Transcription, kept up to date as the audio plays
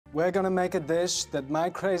We're gonna make a dish that my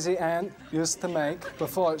crazy aunt used to make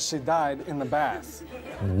before she died in the bath.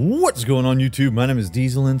 What's going on, YouTube? My name is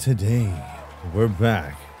Diesel, and today we're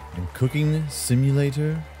back in Cooking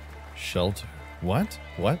Simulator Shelter. What?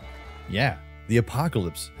 What? Yeah, the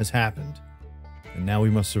apocalypse has happened, and now we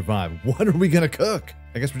must survive. What are we gonna cook?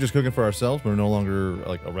 I guess we're just cooking for ourselves. We're no longer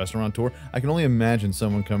like a restaurateur. I can only imagine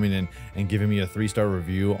someone coming in and giving me a 3-star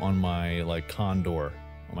review on my like condor,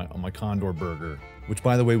 on my condor burger, which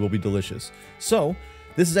by the way will be delicious. So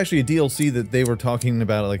this is actually a DLC that they were talking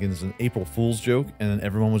about, like it's an April Fool's joke, and then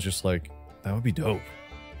everyone was just like, that would be dope.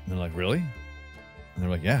 And they're like, really? And they're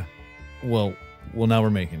like, yeah. Well, now we're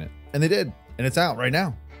making it. And they did, and it's out right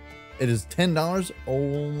now. It is $10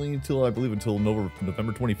 only until, I believe, until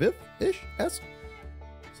November 25th-ish? Yes?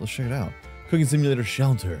 So let's check it out. Cooking Simulator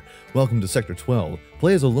Shelter. Welcome to Sector 12.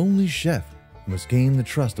 Play as a lonely chef who must gain the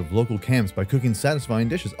trust of local camps by cooking satisfying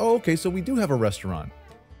dishes. Oh, okay, so we do have a restaurant.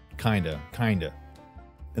 Kinda.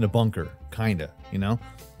 In a bunker. Kinda, you know?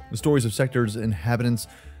 The stories of Sector's inhabitants,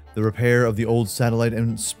 the repair of the old satellite,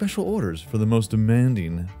 and special orders for the most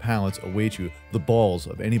demanding palates await you. The balls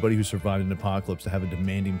of anybody who survived an apocalypse to have a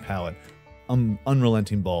demanding palate.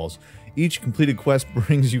 Unrelenting balls. Each completed quest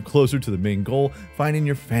brings you closer to the main goal, finding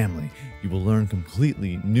your family. You will learn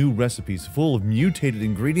completely new recipes full of mutated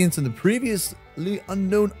ingredients and the previously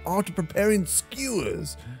unknown art of preparing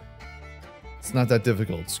skewers. It's not that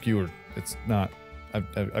difficult. Skewer. It's not.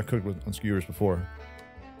 I've cooked on skewers before.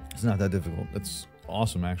 It's not that difficult. It's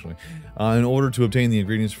awesome, actually. In order to obtain the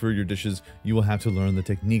ingredients for your dishes, you will have to learn the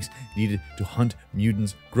techniques needed to hunt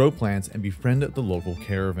mutants, grow plants, and befriend the local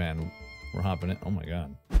caravan. We're hopping it. Oh my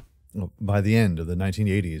god. By the end of the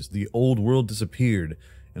 1980s, the old world disappeared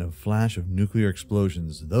in a flash of nuclear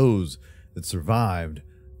explosions. Those that survived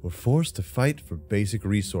were forced to fight for basic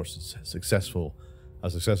resources.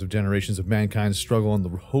 Successive generations of mankind struggle on the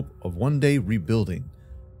hope of one day rebuilding.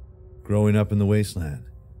 Growing up in the wasteland,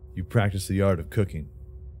 you practiced the art of cooking.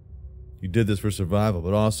 You did this for survival,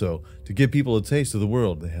 but also to give people a taste of the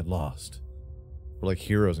world they had lost. We're like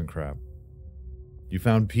heroes and crap. You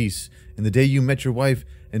found peace in the day you met your wife,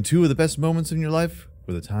 and 2 of the best moments in your life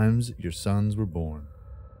were the times your sons were born.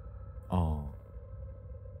 Aww.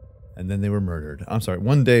 And then they were murdered. I'm sorry,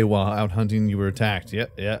 one day while out hunting you were attacked.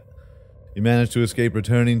 Yeah. You managed to escape,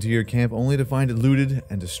 returning to your camp only to find it looted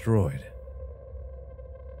and destroyed.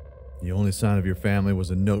 The only sign of your family was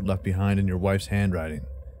a note left behind in your wife's handwriting.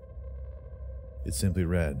 It simply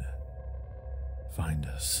read, "Find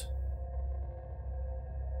us."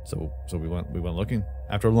 So we went looking.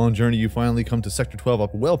 After a long journey, you finally come to Sector 12,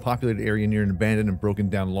 a well-populated area near an abandoned and broken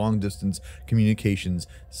down long-distance communications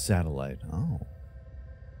satellite. Oh.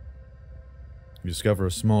 You discover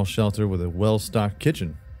a small shelter with a well-stocked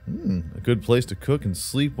kitchen. A good place to cook and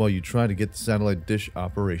sleep while you try to get the satellite dish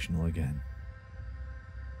operational again.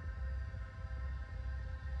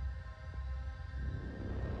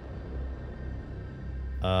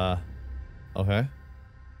 Okay.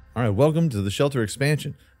 Alright, welcome to the shelter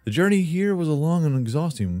expansion. The journey here was a long and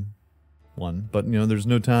exhausting one, but, you know, there's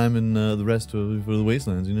no time in the rest for the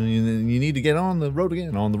wastelands. You know, you need to get on the road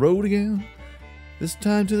again. This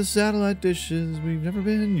time to the satellite dishes we've never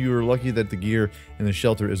been. You're lucky that the gear in the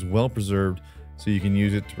shelter is well preserved, so you can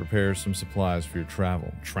use it to prepare some supplies for your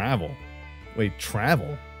travel. Travel? Wait,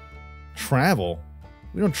 travel? Travel?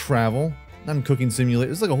 We don't travel. Not in Cooking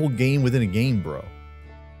Simulator. It's like a whole game within a game, bro.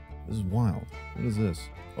 This is wild. What is this?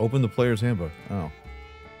 Open the player's handbook. Oh.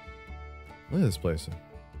 Look at this place.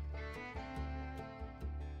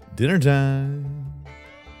 Dinner time.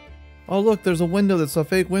 Oh, look, there's a window that's a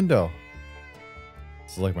fake window.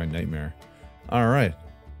 This is like my nightmare. Alright.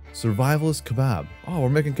 Survivalist kebab. Oh, we're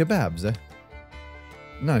making kebabs, eh?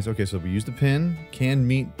 Nice. Okay, so we used the pin, canned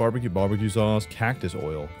meat, barbecue sauce, cactus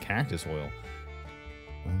oil. Cactus oil.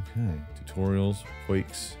 Okay. Tutorials,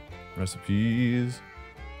 quakes, recipes.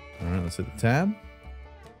 Alright, let's hit the tab.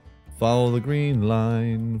 Follow the green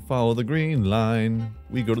line. Follow the green line.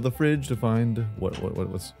 We go to the fridge to find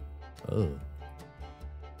what's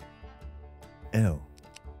L.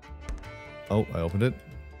 Oh, I opened it.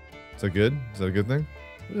 Is that good? Is that a good thing?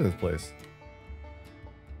 Look at this place.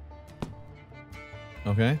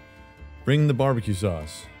 Okay. Bring the barbecue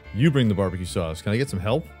sauce. You bring the barbecue sauce. Can I get some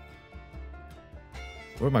help?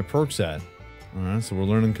 Where are my perks at? Alright, so we're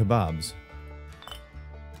learning kebabs.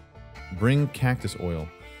 Bring cactus oil.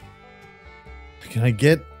 Can I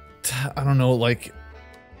get, I don't know, like,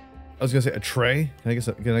 I was gonna say a tray?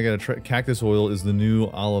 Can I get a tray? Cactus oil is the new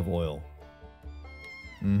olive oil.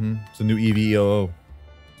 It's a new EVOO.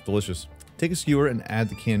 It's delicious. Take a skewer and add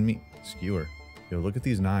the canned meat. Skewer. Yo, look at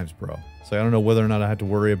these knives, bro. So I don't know whether or not I have to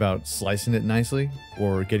worry about slicing it nicely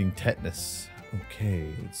or getting tetanus.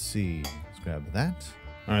 Okay, let's see. Let's grab that.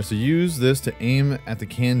 All right, so use this to aim at the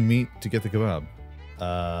canned meat to get the kebab.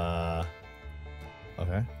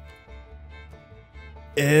 Okay.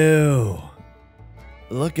 Ew.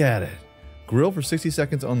 Look at it. Grill for 60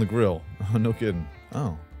 seconds on the grill. Oh, no kidding.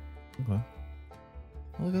 Oh, okay.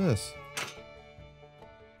 Look at this.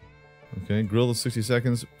 Okay, grill the 60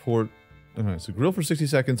 seconds, pour... Alright, so grill for 60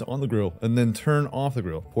 seconds on the grill, and then turn off the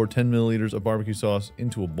grill. Pour 10 milliliters of barbecue sauce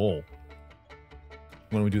into a bowl.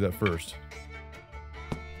 Why don't we do that first?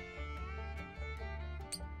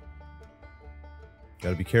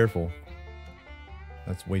 Gotta be careful.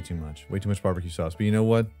 That's way too much. Way too much barbecue sauce. But you know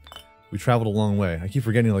what? We traveled a long way. I keep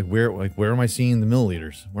forgetting, where am I seeing the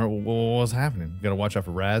milliliters? What's happening? Gotta watch out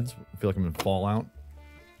for rads. I feel like I'm in Fallout.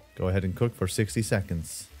 Go ahead and cook for 60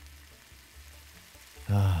 seconds.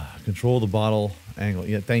 Control the bottle angle.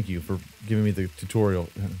 Yeah, thank you for giving me the tutorial.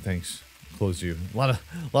 Thanks. Close you. A lot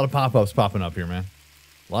of pop-ups popping up here, man.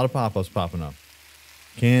 A lot of pop-ups popping up.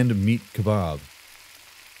 Canned meat kebab.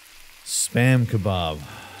 Spam kebab.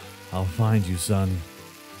 I'll find you, son.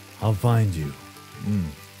 I'll find you.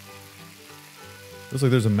 Looks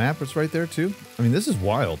like there's a map that's right there, too. I mean, this is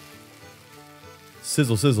wild.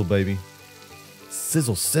 Sizzle, sizzle, baby.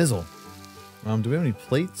 Sizzle, sizzle. Do we have any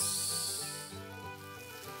plates?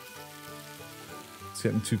 It's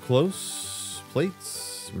getting too close.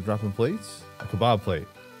 Plates. We're dropping plates. A kebab plate.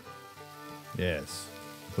 Yes.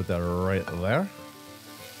 Put that right there.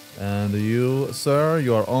 And you, sir,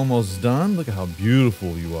 you are almost done. Look at how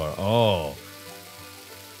beautiful you are. Oh.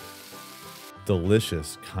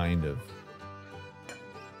 Delicious, kind of.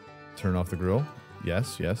 Turn off the grill.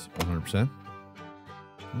 Yes, yes, 100%.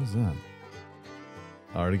 What is that?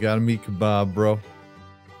 Already got a meat kebab, bro.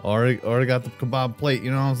 Already got the kebab plate, you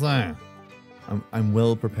know what I'm saying? I'm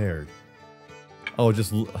well prepared. Oh,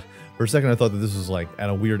 just for a second I thought that this was like at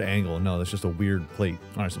a weird angle. No, that's just a weird plate.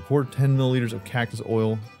 All right, so pour 10 milliliters of cactus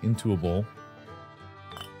oil into a bowl.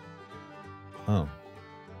 Oh.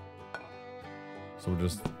 So we're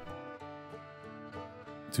just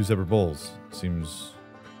two separate bowls. Seems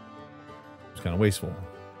kind of wasteful.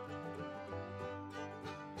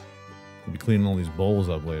 We'll be cleaning all these bowls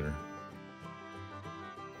up later.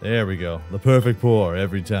 There we go. The perfect pour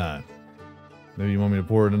every time. Maybe you want me to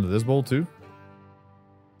pour it into this bowl too?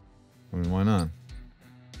 I mean, why not?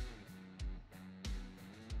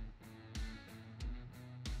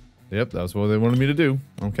 Yep, that's what they wanted me to do.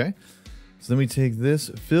 Okay. So then we take this,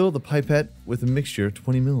 fill the pipette with a mixture,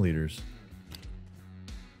 20 milliliters.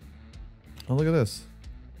 Oh, look at this.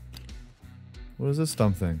 What is this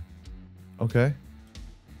dumb thing? Okay.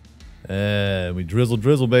 We drizzle,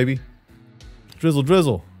 drizzle, baby. Drizzle,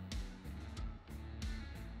 drizzle.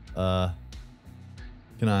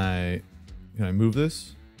 Can I move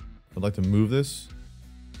this? I'd like to move this.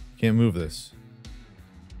 Can't move this.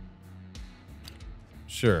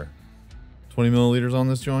 Sure. 20 milliliters on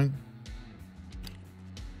this joint.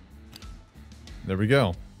 There we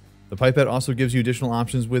go. The pipette also gives you additional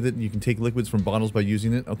options with it. You can take liquids from bottles by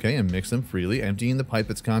using it. Okay, and mix them freely. Emptying the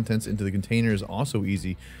pipette's contents into the container is also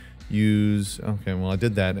easy. Okay, well, I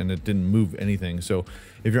did that and it didn't move anything. So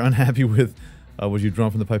if you're unhappy with what you've drawn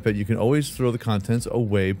from the pipette, you can always throw the contents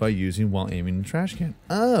away by using while aiming in the trash can.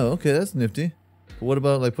 Oh, okay, that's nifty. But what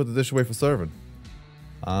about, like, put the dish away for serving?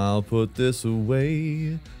 I'll put this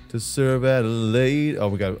away to serve at a late...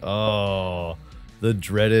 Oh, the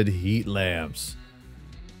dreaded heat lamps.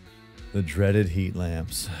 The dreaded heat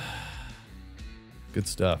lamps. Good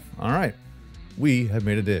stuff. All right. We have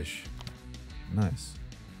made a dish. Nice.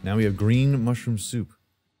 Now we have green mushroom soup.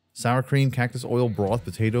 Sour cream, cactus oil, broth,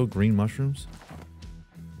 potato, green mushrooms.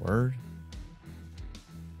 Word.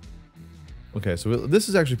 Okay, so this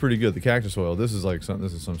is actually pretty good. The cactus oil. This is like something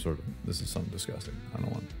disgusting. I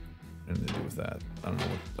don't want anything to do with that. I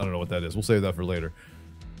don't know what that is. We'll save that for later.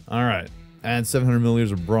 All right. Add 700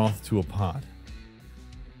 milliliters of broth to a pot.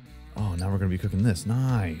 Oh, now we're going to be cooking this.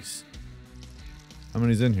 Nice. How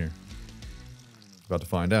many's in here? About to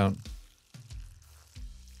find out.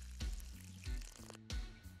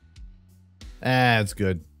 It's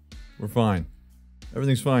good. We're fine.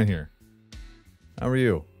 Everything's fine here. How are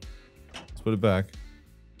you? Let's put it back.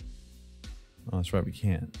 Oh, that's right. We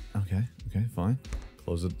can't. Okay. Okay. Fine.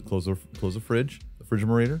 Close it. Close the fridge. The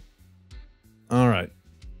refrigerator. All right.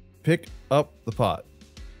 Pick up the pot.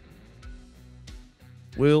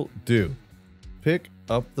 Will do. Pick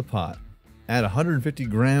up the pot. Add 150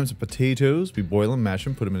 grams of potatoes. We boil them, mash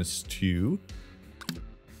them, put them in a stew.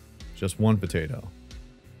 Just one potato.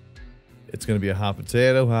 It's going to be a hot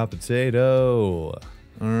potato, hot potato.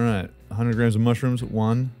 All right, 100 grams of mushrooms.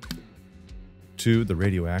 1, 2, the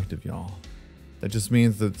radioactive, y'all. That just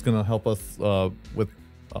means that it's gonna help us with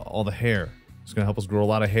all the hair. It's gonna help us grow a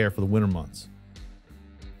lot of hair for the winter months.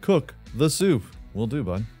 Cook the soup. Will do,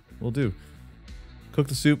 bud. Will do. Cook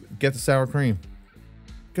the soup. Get the sour cream.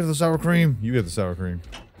 Get the sour cream. You get the sour cream.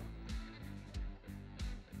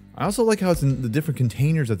 I also like how it's in the different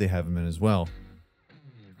containers that they have them in as well.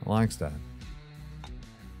 I like that.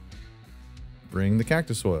 Bring the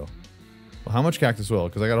cactus oil. Well, how much cactus oil?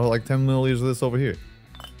 Because I got like 10 milliliters of this over here.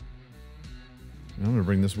 I'm gonna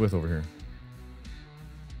bring this with over here.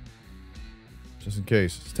 Just in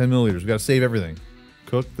case. It's 10 milliliters. We gotta save everything.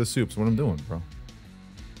 Cook the soup. That's what I'm doing, bro.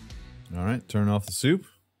 Alright, turn off the soup.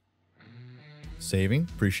 Saving.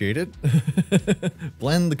 Appreciate it.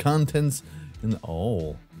 Blend the contents in the...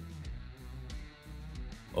 Oh.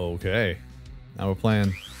 Okay. Now we're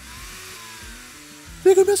playing.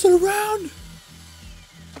 Think I'm messing around?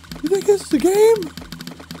 You think this is a game?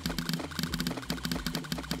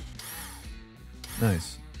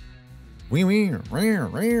 Nice. Wee wee, rare,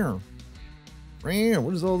 rare. Rare,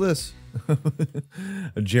 what is all this?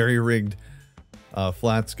 A jerry-rigged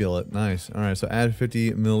flat skillet. Nice. Alright, so add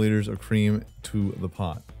 50 milliliters of cream to the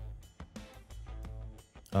pot.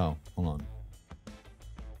 Oh, hold on.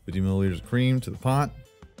 50 milliliters of cream to the pot.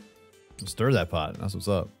 Stir that pot. That's what's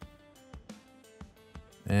up.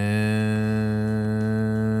 And...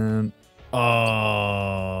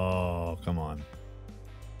 Oh, come on.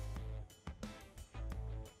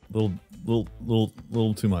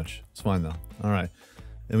 Little too much. It's fine though. All right.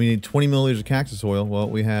 And we need 20 milliliters of cactus oil. Well,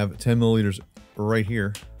 we have 10 milliliters right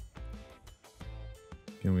here.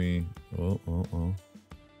 Can we... Oh.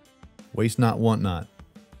 Waste not, want not.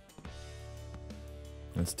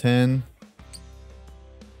 That's 10.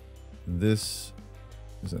 This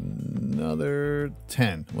is another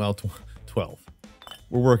 10. Well, 12.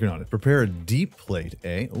 We're working on it. Prepare a deep plate,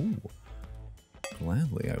 eh? Ooh.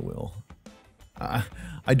 Gladly I will.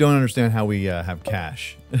 I don't understand how we have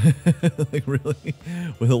cash. Like, really?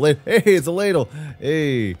 With a ladle. Hey, it's a ladle.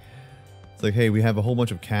 Hey. It's like, hey, we have a whole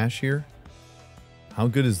bunch of cash here. How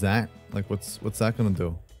good is that? Like, what's that gonna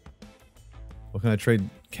do? What can I trade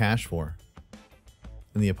cash for?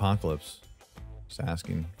 In the apocalypse. Just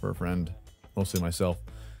asking for a friend. Mostly myself.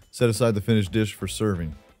 Set aside the finished dish for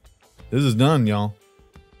serving. This is done, y'all.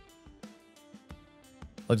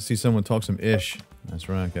 I'd like to see someone talk some ish. That's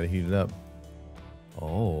right, gotta heat it up.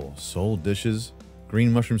 Oh, sold dishes.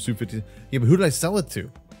 Green mushroom soup 50. Yeah, but who did I sell it to?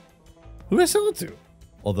 Who did I sell it to?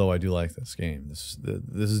 Although I do like this game. This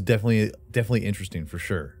is definitely interesting for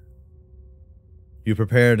sure. You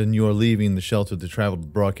prepared and you are leaving the shelter to travel to the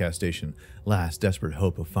broadcast station. Last desperate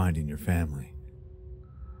hope of finding your family.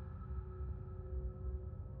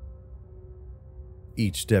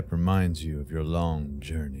 Each step reminds you of your long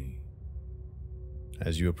journey.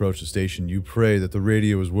 As you approach the station, you pray that the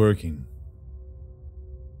radio is working.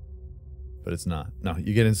 But it's not. No,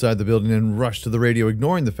 you get inside the building and rush to the radio,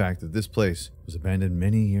 ignoring the fact that this place was abandoned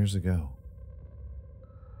many years ago.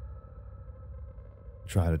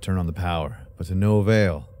 Try to turn on the power, but to no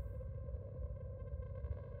avail.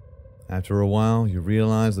 After a while, you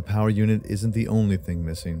realize the power unit isn't the only thing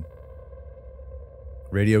missing.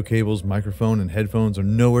 Radio cables, microphone, and headphones are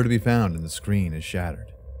nowhere to be found, and the screen is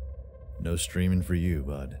shattered. No streaming for you,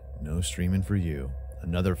 bud. No streaming for you.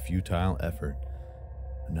 Another futile effort.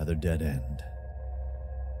 Another dead end.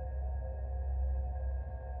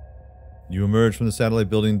 You emerge from the satellite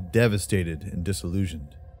building devastated and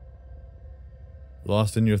disillusioned.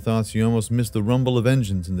 Lost in your thoughts, you almost miss the rumble of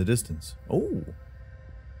engines in the distance. Oh!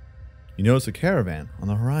 You notice a caravan on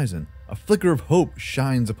the horizon. A flicker of hope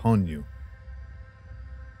shines upon you.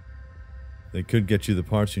 They could get you the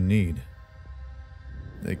parts you need.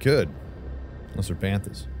 They could. Unless they're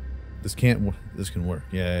banthas. This can work.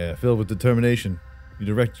 Yeah. Filled with determination, you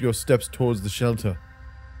direct your steps towards the shelter.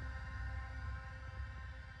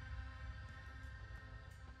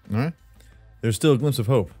 Alright. There's still a glimpse of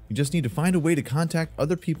hope. You just need to find a way to contact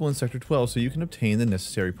other people in Sector 12 so you can obtain the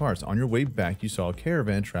necessary parts. On your way back, you saw a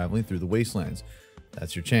caravan traveling through the wastelands.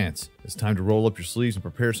 That's your chance. It's time to roll up your sleeves and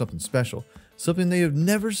prepare something special. Something they have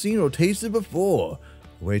never seen or tasted before.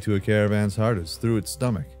 The way to a caravan's heart is through its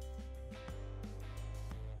stomach.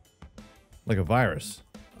 Like a virus.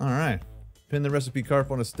 Alright. Pin the recipe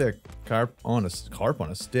carp on a stick. Carp on a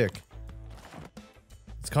stick.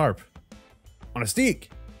 It's carp. On a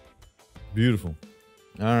stick! Beautiful.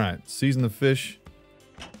 Alright. Season the fish.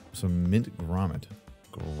 Some mint grommet.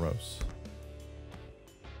 Gross.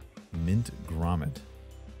 Mint grommet.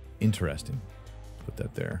 Interesting. Put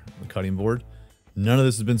that there on the cutting board. None of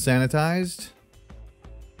this has been sanitized.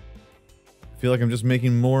 feel like I'm just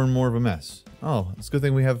making more and more of a mess. Oh, it's a good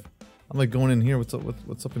thing we have... I'm like going in here. What's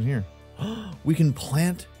up in here? We can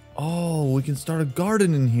plant... Oh, we can start a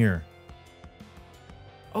garden in here.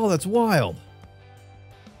 Oh, that's wild.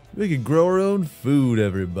 We can grow our own food,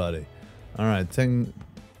 everybody. Alright, 10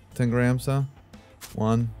 grams, huh?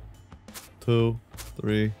 1, 2,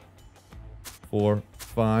 3, 4,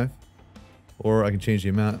 5. Or I can change the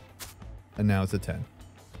amount. And now it's a 10.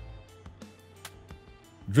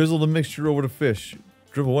 Drizzle the mixture over the fish.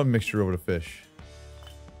 Drizzle what mixture over the fish?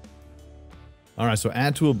 Alright, so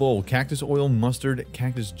add to a bowl. Cactus oil, mustard,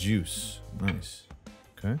 cactus juice. Nice.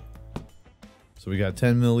 Okay. So we got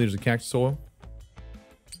 10 milliliters of cactus oil.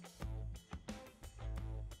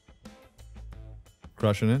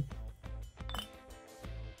 Crushing it.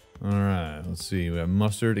 Alright, let's see. We have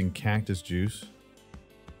mustard and cactus juice.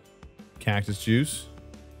 Cactus juice.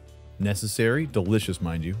 Necessary. Delicious,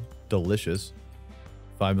 mind you. Delicious.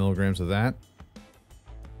 5 milligrams of that.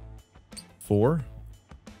 4.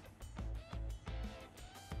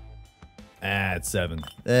 Ah, it's 7.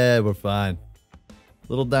 We're fine.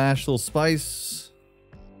 Little dash, little spice.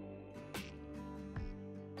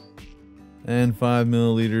 And 5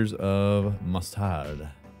 milliliters of mustard.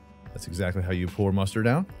 That's exactly how you pour mustard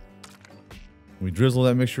down. We drizzle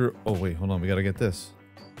that mixture. Oh, wait, hold on. We gotta get this.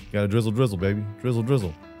 Gotta drizzle, drizzle, baby. Drizzle,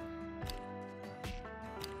 drizzle.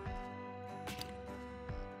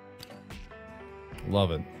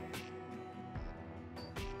 Love it.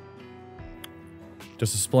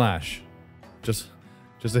 Just a splash. Just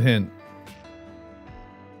a hint.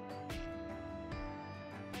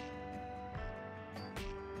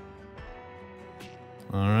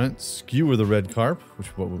 Alright, skewer the red carp,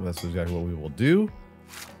 that's exactly what we will do.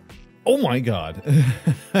 Oh my god!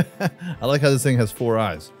 I like how this thing has 4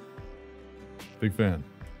 eyes. Big fan.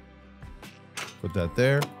 Put that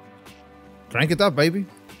there. Crank it up, baby!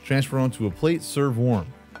 Transfer onto a plate, serve warm.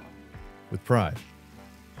 With pride.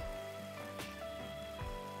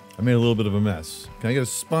 I made a little bit of a mess. Can I get a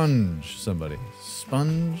sponge, somebody?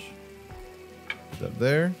 Sponge. Put that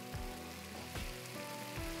there.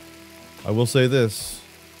 I will say this.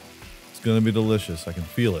 It's gonna be delicious. I can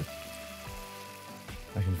feel it.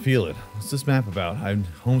 I can feel it. What's this map about? I'm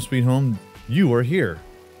home sweet home. You are here.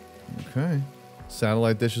 Okay.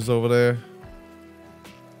 Satellite dishes over there.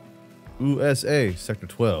 USA, Sector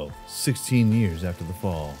 12. 16 years after the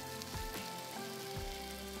fall.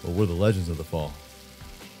 Well, we're the legends of the fall.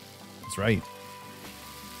 That's right.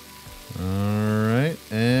 Alright.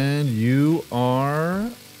 And you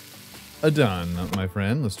are done, my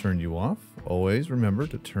friend. Let's turn you off. Always remember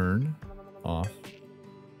to turn off.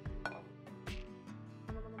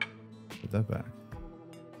 Put that back.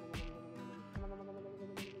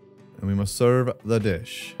 And we must serve the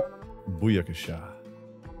dish. Booyakasha.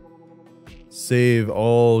 Save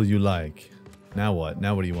all you like. Now what?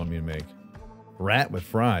 Now what do you want me to make? Rat with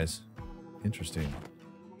fries. Interesting.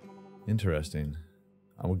 Interesting.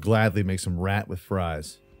 I would gladly make some rat with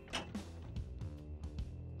fries.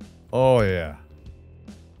 Oh yeah.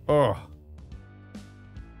 Oh.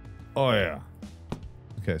 Oh yeah.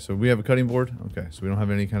 Okay, so we have a cutting board. Okay, so we don't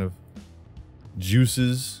have any kind of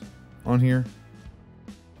juices on here.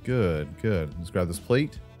 Good, good. Let's grab this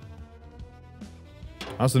plate.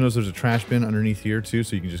 I also noticed there's a trash bin underneath here too,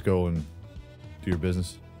 so you can just go and do your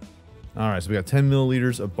business. Alright, so we got 10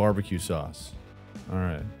 milliliters of barbecue sauce.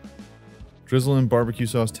 Alright. Drizzle in barbecue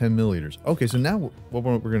sauce, 10 milliliters. Okay, so now what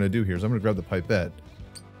we're going to do here is I'm going to grab the pipette.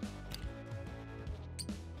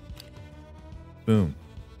 Boom.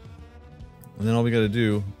 And then all we got to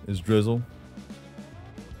do is drizzle.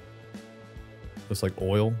 Just like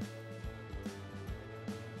oil.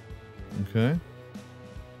 Okay.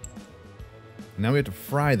 Now we have to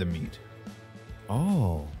fry the meat.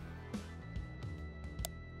 Oh.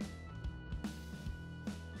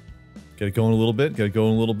 Get it going a little bit. Get it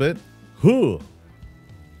going a little bit. Huh.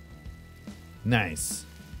 Nice.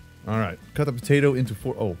 All right. Cut the potato into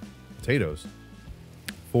 4. Oh, potatoes.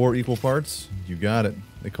 4 equal parts. You got it.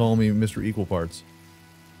 They call me Mr. Equal Parts.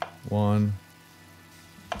 1,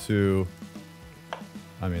 2.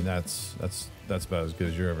 I mean, that's about as good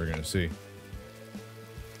as you're ever gonna see.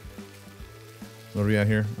 What are we at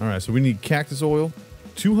here? All right. So we need cactus oil.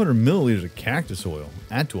 200 milliliters of cactus oil.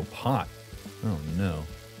 Add to a pot. Oh no.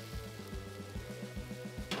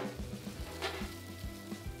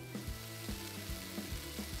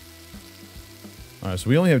 Alright, so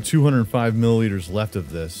we only have 205 milliliters left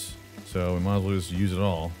of this, so we might as well just use it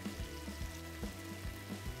all.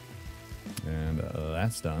 And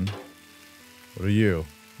that's done. What are you?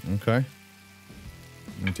 Okay.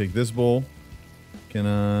 Let me take this bowl. Can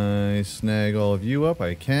I snag all of you up?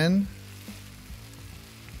 I can.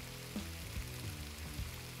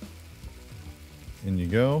 In you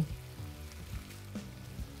go.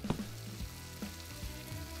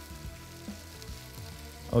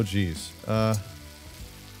 Oh, geez. We're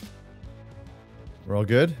all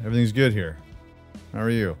good? Everything's good here. How are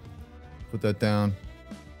you? Put that down.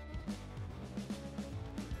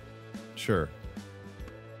 Sure.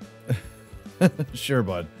 Sure,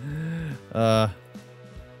 bud. Yeah,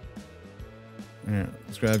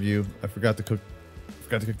 let's grab you. I forgot to cook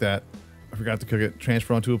that. I forgot to cook it.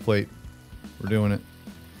 Transfer onto a plate. We're doing it.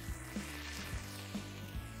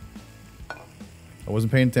 I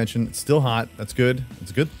wasn't paying attention. It's still hot. That's good.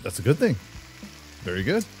 That's good. That's a good thing. Very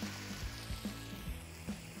good.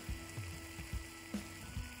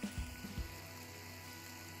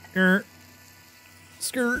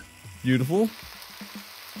 Skirt. Beautiful.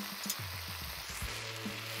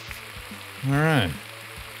 All right.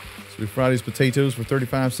 So we fry these potatoes for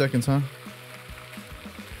 35 seconds, huh?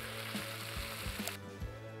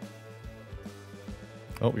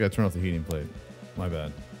 Oh, we gotta turn off the heating plate. My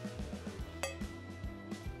bad.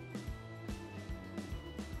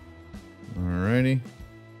 Alrighty.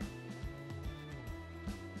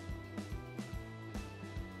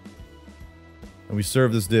 And we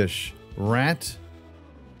serve this dish. Rat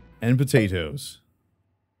and potatoes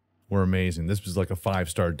were amazing. This was like a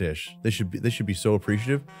 5-star dish. They should be so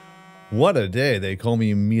appreciative. What a day. They call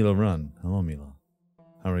me Mila Run. Hello, Mila.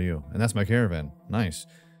 How are you? And that's my caravan. Nice.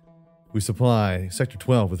 We supply Sector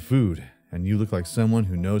 12 with food, and you look like someone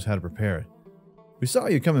who knows how to prepare it. We saw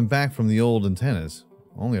you coming back from the old antennas.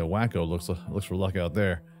 Only a wacko looks for luck out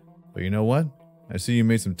there. But you know what? I see you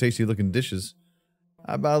made some tasty looking dishes.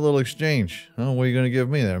 How about a little exchange? Oh, what are you going to give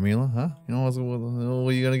me there, Mila? Huh? You know, what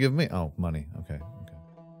are you going to give me? Oh, money. Okay.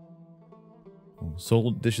 Oh,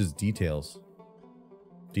 sold dishes details.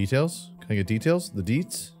 Details? Can I get details? The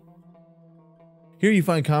deets? Here you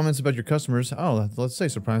find comments about your customers. Oh, let's say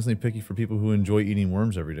surprisingly picky for people who enjoy eating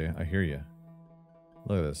worms every day. I hear you.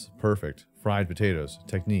 Look at this. Perfect. Fried potatoes.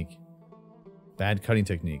 Technique. Bad cutting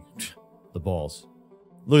technique. The balls.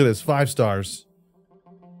 Look at this. 5 stars.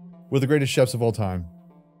 We're the greatest chefs of all time.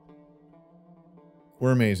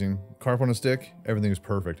 We're amazing. Carp on a stick. Everything is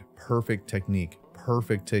perfect. Perfect technique.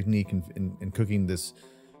 Perfect technique in cooking this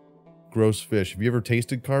gross fish. Have you ever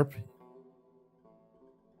tasted carp?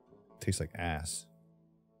 Tastes like ass.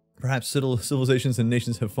 Perhaps civilizations and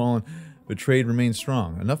nations have fallen, but trade remains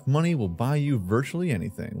strong. Enough money will buy you virtually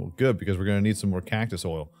anything. Well, good, because we're going to need some more cactus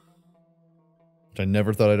oil. Which I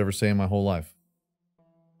never thought I'd ever say in my whole life.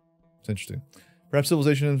 It's interesting. Perhaps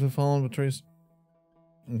civilizations have fallen, but trade...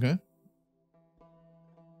 Okay.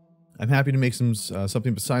 I'm happy to make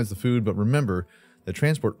something besides the food, but remember that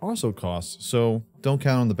transport also costs, so don't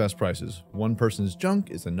count on the best prices. One person's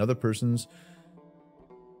junk is another person's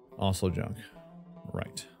also junk.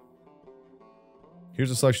 Right. Here's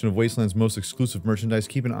a selection of Wasteland's most exclusive merchandise.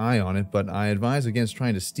 Keep an eye on it, but I advise against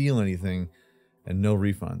trying to steal anything and no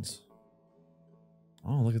refunds.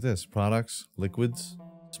 Oh, look at this. Products, liquids,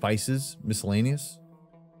 spices, miscellaneous.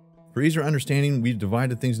 For easier understanding, we've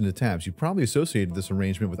divided things into tabs. You probably associated this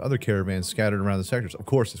arrangement with other caravans scattered around the sectors. Of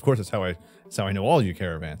course, that's how I know all you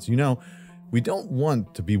caravans. You know, we don't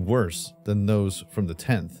want to be worse than those from the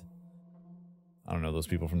 10th. I don't know those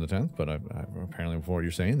people from the 10th, but apparently from what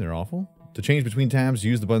you're saying, they're awful. To change between tabs,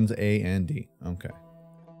 use the buttons A and D. Okay.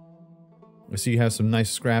 I see you have some nice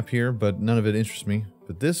scrap here, but none of it interests me.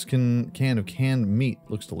 But this can of canned meat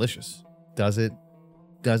looks delicious. Does it?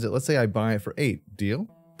 Does it? Let's say I buy it for 8. Deal?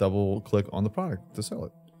 Double click on the product to sell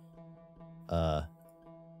it. How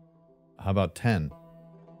about 10?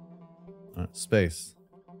 Space.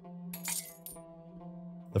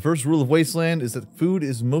 The first rule of Wasteland is that food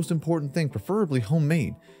is the most important thing, preferably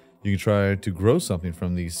homemade. You can try to grow something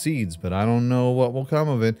from these seeds, but I don't know what will come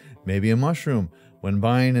of it. Maybe a mushroom. When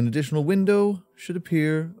buying, an additional window should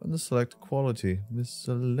appear on the select quality.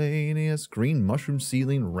 Miscellaneous green mushroom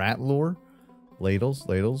seedling rat lore.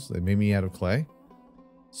 Ladles. They made me out of clay.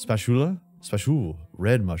 Spatula.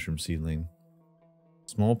 Red mushroom seedling.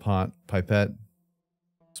 Small pot. Pipette.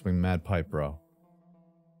 Swing mad pipe, bro.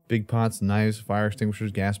 Big pots, knives, fire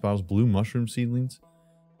extinguishers, gas bottles, blue mushroom seedlings.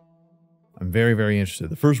 I'm very, very interested.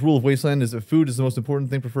 The first rule of Wasteland is that food is the most important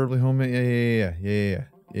thing, preferably homemade.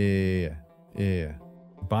 Yeah.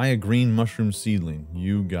 Buy a green mushroom seedling.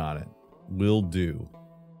 You got it. Will do.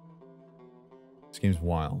 This game's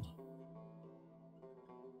wild.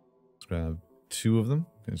 Let's grab 2 of them.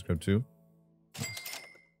 Okay, let's grab 2. Nice.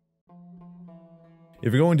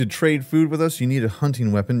 If you're going to trade food with us, you need a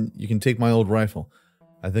hunting weapon. You can take my old rifle.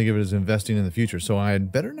 I think of it as investing in the future, so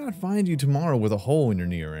I'd better not find you tomorrow with a hole in your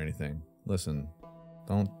knee or anything. Listen,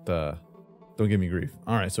 don't give me grief.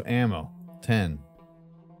 All right, so ammo, 10.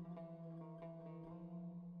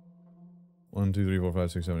 1, 2, 3, 4,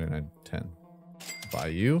 5, 6, 7, 8, 9, 10. Buy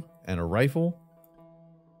you. And a rifle.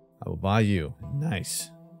 I will buy you.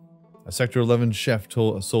 Nice. A Sector 11 chef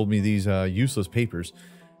sold me these useless papers.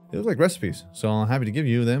 They look like recipes, so I'm happy to give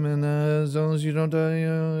you them, and as long as you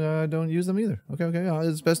don't use them either. Okay, okay.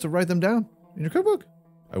 It's best to write them down in your cookbook.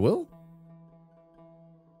 I will.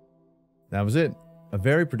 That was it. A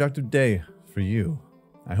very productive day for you.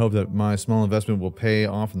 I hope that my small investment will pay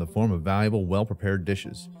off in the form of valuable, well-prepared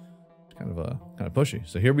dishes. It's kind of pushy.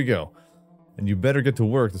 So here we go. And you better get to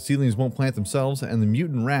work. The seedlings won't plant themselves, and the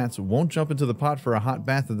mutant rats won't jump into the pot for a hot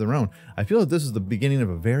bath of their own. I feel that this is the beginning of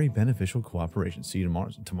a very beneficial cooperation. See you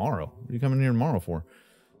tomorrow. Tomorrow? What are you coming here tomorrow for?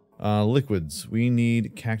 Liquids. We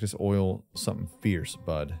need cactus oil, something fierce,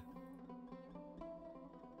 bud.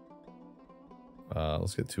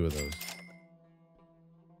 Let's get 2 of those.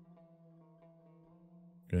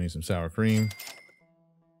 Gonna need some sour cream.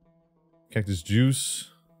 Cactus juice.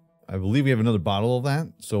 I believe we have another bottle of that,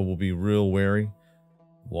 so we'll be real wary.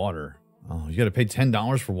 Water. Oh, you gotta pay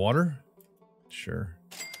 $10 for water? Sure.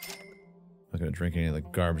 Not gonna drink any of the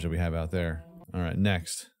garbage that we have out there. Alright,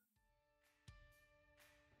 next.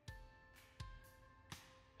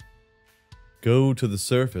 Go to the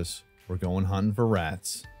surface. We're going hunting for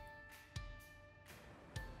rats.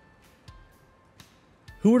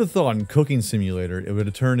 Who would have thought in Cooking Simulator it would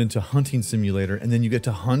have turned into Hunting Simulator, and then you get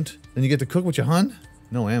to hunt, then you get to cook what you hunt?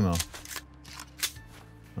 No ammo.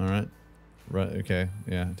 Alright. Right, okay.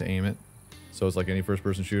 Yeah, to aim it. So it's like any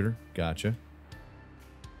first-person shooter? Gotcha.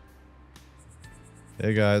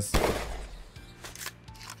 Hey, guys.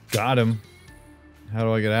 Got him. How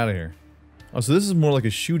do I get out of here? Oh, so this is more like a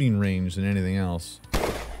shooting range than anything else.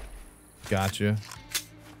 Gotcha.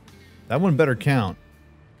 That one better count.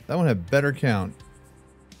 That one had better count.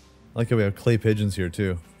 I like how we have clay pigeons here,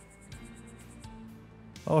 too.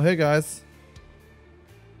 Oh, hey, guys.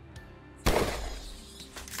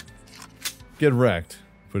 Get wrecked.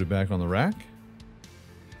 Put it back on the rack.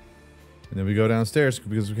 And then we go downstairs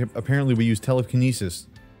because apparently we use telekinesis.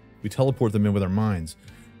 We teleport them in with our minds.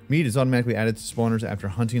 Meat is automatically added to spawners after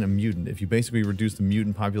hunting a mutant. If you basically reduce the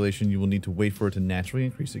mutant population, you will need to wait for it to naturally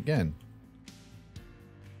increase again.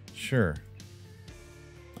 Sure.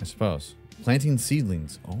 I suppose. Planting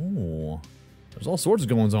seedlings. Oh. There's all sorts of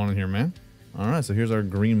goings on in here, man. Alright, so here's our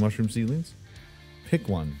green mushroom seedlings. Pick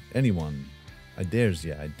one. Anyone. I dares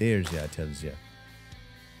ya, I tells ya.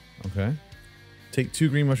 Okay. Take 2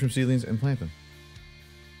 green mushroom seedlings and plant them.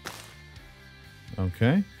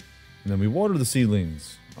 Okay. And then we water the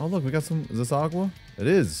seedlings. Oh, look, we got some. Is this aqua? It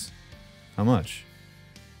is. How much?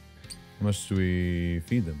 How much do we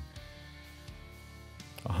feed them?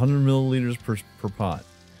 100 milliliters per pot.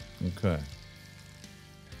 Okay.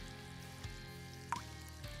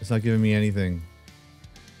 It's not giving me anything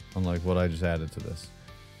unlike what I just added to this.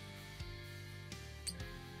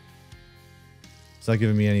 It's not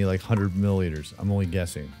giving me any like 100 milliliters. I'm only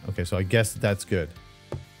guessing. Okay, so I guess that's good.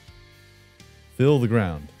 Fill the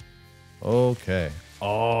ground. Okay.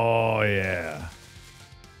 Oh yeah.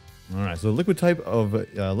 All right. So the liquid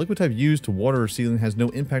type used to water a seedling has no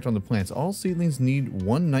impact on the plants. All seedlings need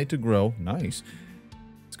 1 night to grow. Nice.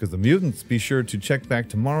 It's because the mutants. Be sure to check back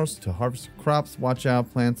tomorrow to harvest crops. Watch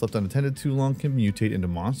out. Plants left unattended too long can mutate into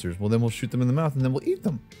monsters. Well, then we'll shoot them in the mouth and then we'll eat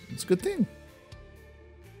them. It's a good thing.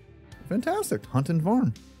 Fantastic. Hunt and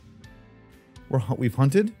farm. We've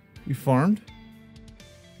hunted. We farmed.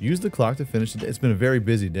 Use the clock to finish the day. It's been a very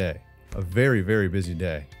busy day. A very, very busy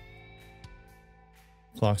day.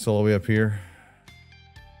 Clock's all the way up here.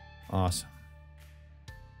 Awesome.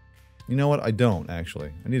 You know what? I don't,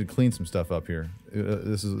 actually. I need to clean some stuff up here.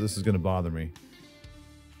 This is going to bother me.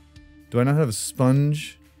 Do I not have a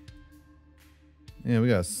sponge? Yeah, we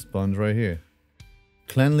got a sponge right here.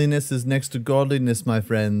 Cleanliness is next to godliness, my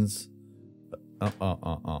friends. You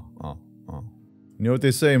know what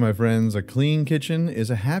they say, my friends? A clean kitchen is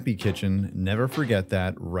a happy kitchen. Never forget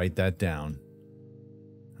that. Write that down.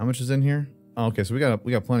 How much is in here? Oh, okay, so we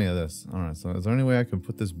got plenty of this. All right, so is there any way I can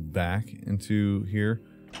put this back into here?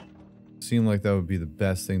 Seemed like that would be the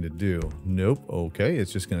best thing to do. Nope. Okay,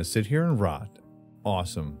 it's just gonna sit here and rot.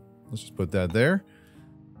 Awesome. Let's just put that there.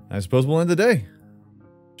 I suppose we'll end the day.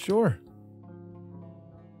 Sure.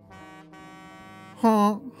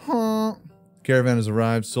 Caravan has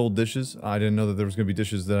arrived, sold dishes. I didn't know that there was going to be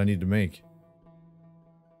dishes that I need to make.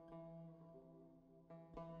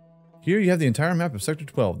 Here you have the entire map of Sector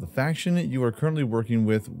 12. The faction you are currently working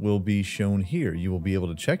with will be shown here. You will be able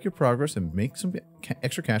to check your progress and make some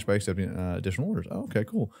extra cash by accepting additional orders. Oh, okay,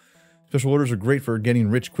 cool. Special orders are great for getting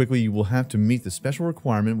rich quickly. You will have to meet the special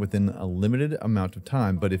requirement within a limited amount of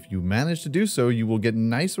time, but if you manage to do so, you will get a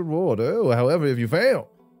nice reward. Oh, however, if you fail,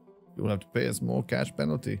 You will have to pay a small cash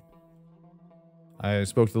penalty. I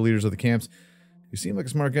spoke to the leaders of the camps. You seem like a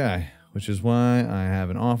smart guy, which is why I have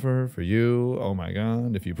an offer for you. Oh my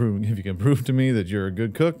god, if you can prove to me that you're a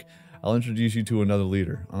good cook, I'll introduce you to another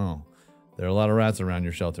leader. Oh, there are a lot of rats around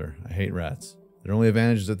your shelter. I hate rats. Their only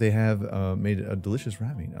advantage is that they have made a delicious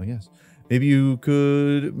rat meat. Oh yes. Maybe you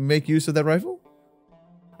could make use of that rifle?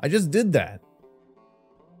 I just did that.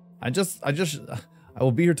 I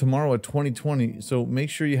will be here tomorrow at 2020, so make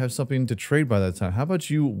sure you have something to trade by that time. How about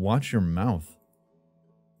you watch your mouth?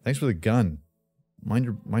 Thanks for the gun. Mind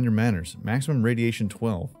your manners. Maximum radiation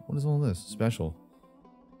 12. What is all this? Special.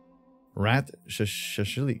 Rat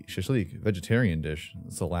shashlik. Vegetarian dish.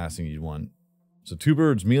 That's the last thing you'd want. So 2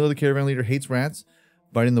 birds. Mila, the caravan leader, hates rats.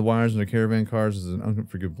 Biting the wires in her caravan cars is an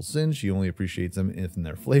unforgivable sin. She only appreciates them if in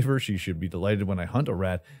their flavor. She should be delighted when I hunt a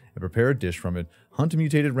rat and prepare a dish from it. Hunt a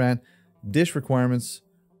mutated rat. Dish requirements.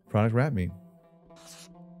 Product rat meat.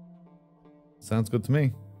 Sounds good to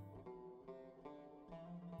me.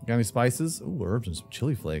 Got any spices? Ooh, herbs and some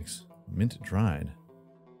chili flakes. Mint dried.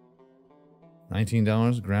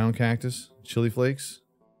 $19. Ground cactus. Chili flakes.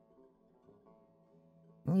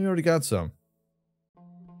 Oh, we already got some.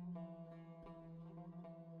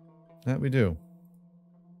 That we do.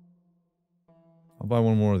 I'll buy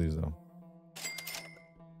one more of these, though.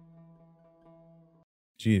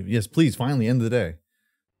 Gee, yes, please, finally, end of the day.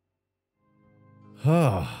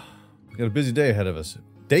 Ah, we got a busy day ahead of us.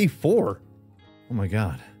 Day 4. Oh my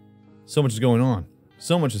god. So much is going on.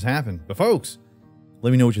 So much has happened. But folks,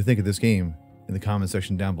 let me know what you think of this game in the comment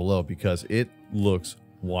section down below, because it looks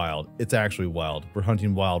wild. It's actually wild. We're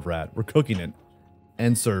hunting wild rat. We're cooking it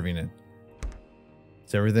and serving it.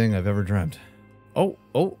 It's everything I've ever dreamt.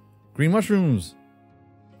 Oh, green mushrooms.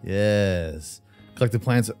 Yes. Collected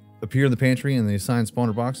plants appear in the pantry and they assign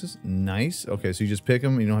spawner boxes. Nice. Okay, so you just pick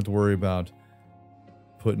them and you don't have to worry about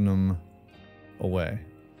putting them away.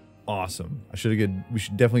 Awesome. We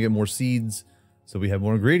should definitely get more seeds so we have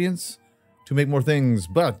more ingredients to make more things.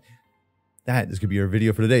 But that is going to be our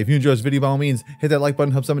video for today. If you enjoyed this video, by all means, hit that like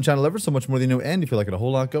button, help summon channel ever so much more than you know. And if you like it a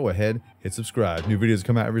whole lot, go ahead, hit subscribe. New videos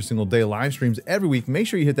come out every single day, live streams every week. Make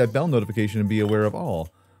sure you hit that bell notification and be aware of all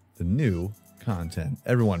the new content.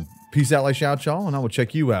 Everyone, peace out, like shout y'all, and I will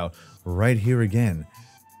check you out right here again.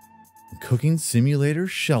 Cooking Simulator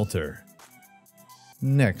Shelter.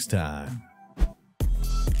 Next time.